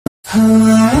بسم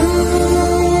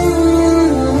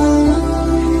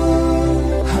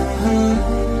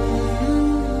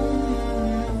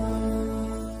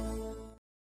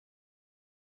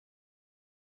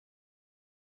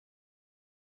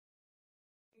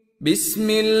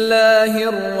الله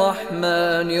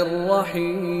الرحمن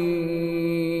الرحيم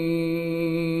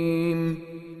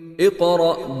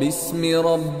اقرأ باسم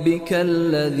ربك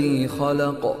الذي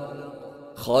خلق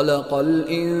خلق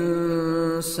الإنسان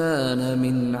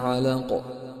من علق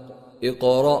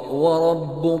اقرأ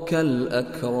وربك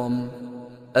الأكرم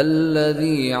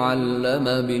الذي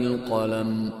علم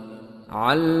بالقلم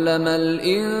علم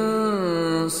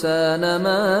الإنسان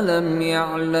ما لم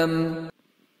يعلم.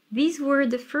 These were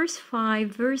the first 5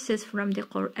 verses from the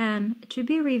Quran to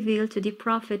be revealed to the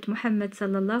Prophet Muhammad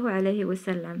sallallahu alaihi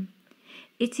wasallam.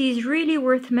 It is really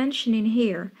worth mentioning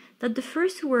here that the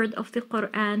first word of the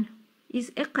Quran is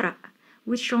Iqra,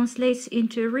 which translates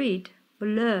into read, or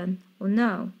learn, or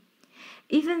know.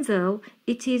 Even though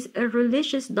it is a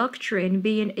religious doctrine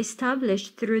being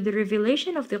established through the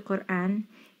revelation of the Quran,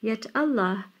 yet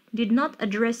Allah did not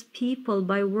address people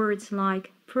by words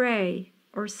like pray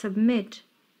or submit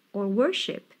or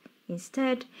worship.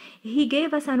 Instead, He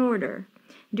gave us an order,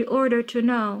 the order to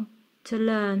know, to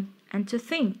learn, and to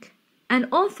think. And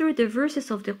all through the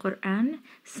verses of the Quran,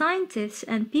 scientists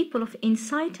and people of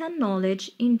insight and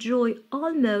knowledge enjoy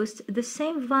almost the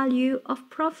same value of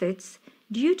prophets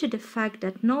due to the fact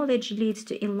that knowledge leads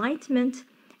to enlightenment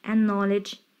and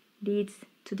knowledge leads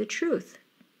to the truth.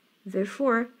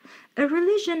 Therefore, a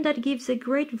religion that gives a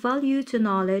great value to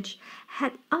knowledge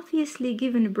had obviously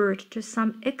given birth to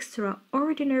some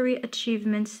extraordinary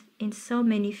achievements in so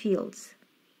many fields.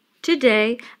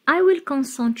 Today, I will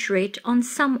concentrate on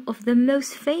some of the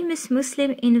most famous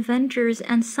Muslim inventors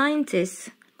and scientists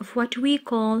of what we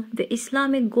call the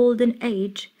Islamic Golden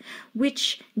Age,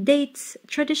 which dates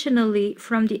traditionally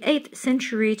from the 8th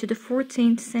century to the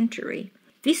 14th century.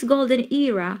 This golden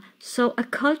era saw a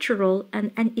cultural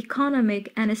and an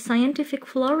economic and a scientific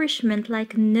flourishment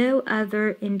like no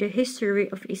other in the history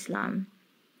of Islam.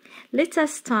 Let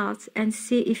us start and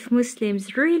see if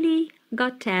Muslims really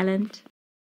got talent.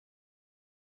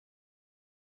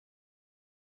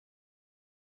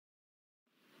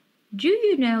 Do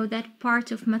you know that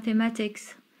part of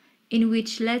mathematics in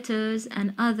which letters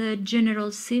and other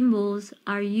general symbols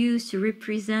are used to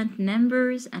represent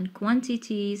numbers and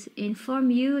quantities in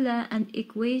formula and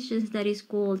equations that is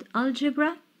called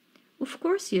algebra? Of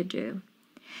course you do.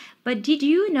 But did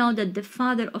you know that the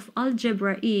father of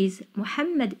algebra is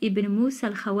Muhammad ibn Musa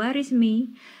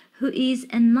al-Khwarizmi, who is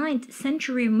a 9th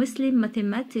century Muslim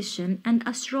mathematician and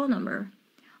astronomer?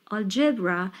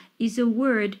 Algebra is a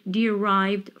word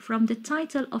derived from the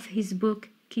title of his book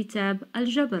Kitab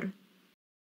al-Jabr.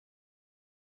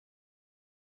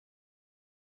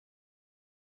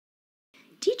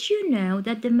 Did you know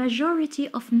that the majority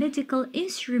of medical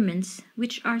instruments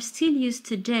which are still used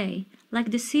today,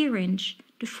 like the syringe,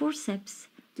 the forceps,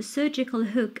 the surgical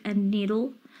hook and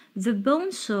needle, the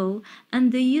bone saw,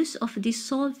 and the use of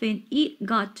dissolving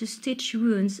e-gut to stitch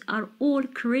wounds are all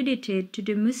credited to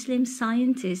the Muslim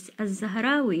scientist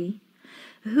Az-Zahrawi,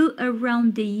 who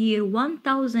around the year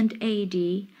 1000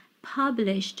 AD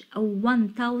published a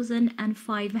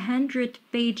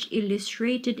 1,500-page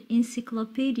illustrated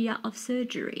encyclopedia of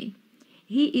surgery.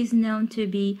 He is known to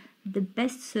be the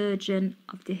best surgeon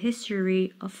of the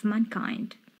history of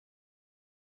mankind.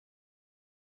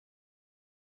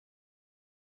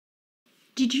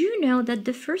 Did you know that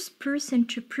the first person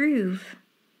to prove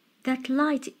that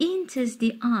light enters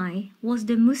the eye was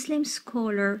the Muslim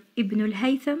scholar Ibn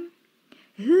al-Haytham,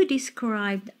 who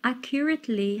described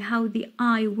accurately how the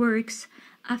eye works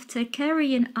after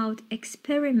carrying out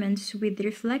experiments with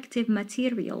reflective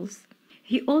materials.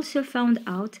 He also found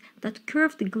out that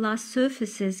curved glass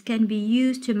surfaces can be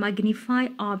used to magnify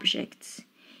objects.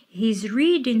 His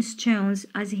reading stones,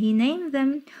 as he named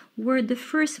them, were the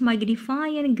first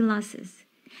magnifying glasses.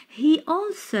 He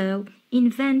also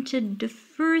invented the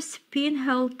first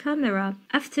pinhole camera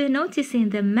after noticing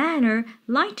the manner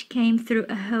light came through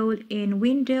a hole in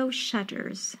window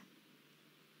shutters.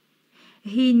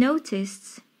 He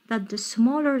noticed that the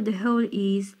smaller the hole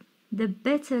is, the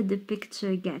better the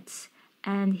picture gets,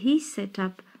 and he set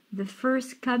up the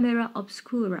first camera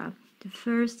obscura, the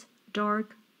first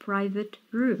dark private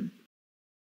room.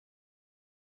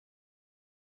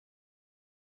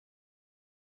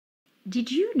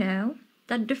 Did you know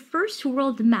that the first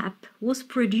world map was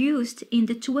produced in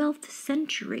the 12th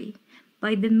century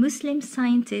by the Muslim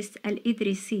scientist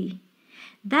Al-Idrisi?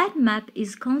 That map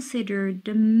is considered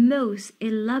the most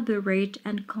elaborate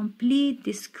and complete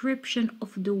description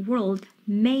of the world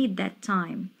made that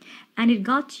time, and it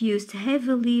got used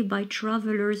heavily by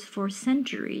travelers for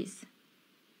centuries.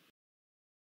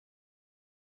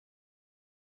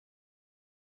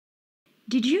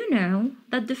 Did you know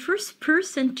that the first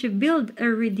person to build a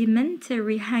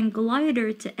rudimentary hang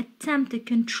glider to attempt a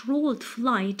controlled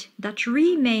flight that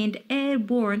remained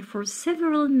airborne for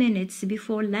several minutes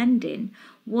before landing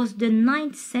was the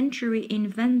 9th century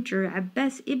inventor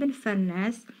Abbas ibn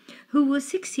Farnas, who was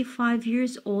 65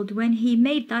 years old when he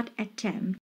made that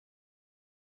attempt?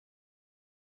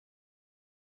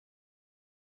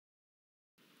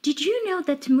 Did you know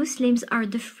that Muslims are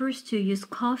the first to use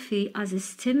coffee as a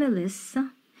stimulus?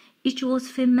 It was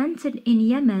fermented in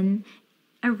Yemen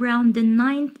around the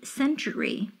 9th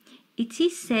century. It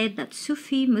is said that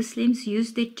Sufi Muslims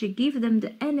used it to give them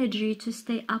the energy to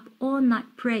stay up all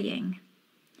night praying.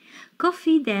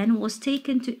 Coffee then was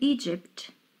taken to Egypt,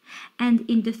 and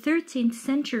in the 13th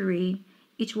century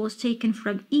it was taken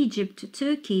from Egypt to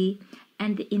Turkey,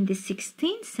 and in the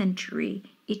 16th century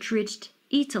it reached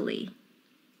Italy.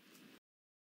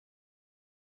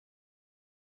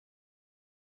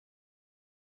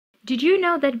 Did you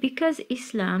know that because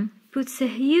Islam puts a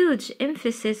huge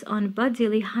emphasis on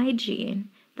bodily hygiene,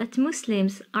 that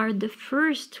Muslims are the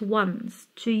first ones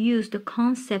to use the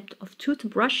concept of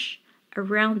toothbrush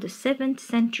around the 7th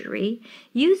century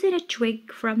using a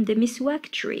twig from the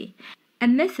miswak tree, a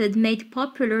method made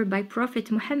popular by Prophet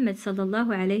Muhammad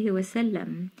sallallahu alaihi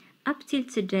wasallam. Up till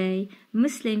today,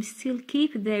 Muslims still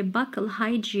keep their buccal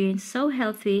hygiene so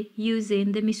healthy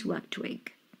using the miswak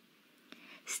twig.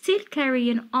 Still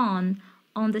carrying on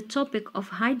the topic of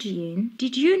hygiene,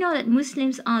 did you know that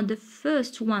Muslims are the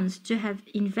first ones to have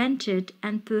invented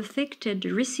and perfected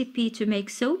the recipe to make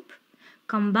soap,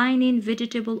 combining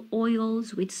vegetable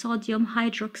oils with sodium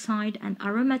hydroxide and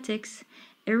aromatics,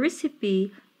 a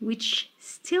recipe which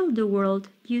still the world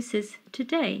uses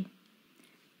today?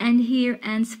 And here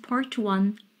ends part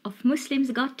 1 of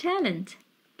Muslims Got Talent.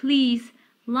 Please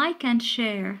like and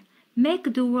share.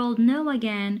 Make the world know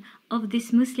again of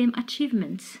these Muslim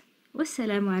achievements.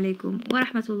 Wassalamu alaikum wa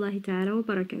rahmatullahi ta'ala wa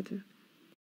barakatuh.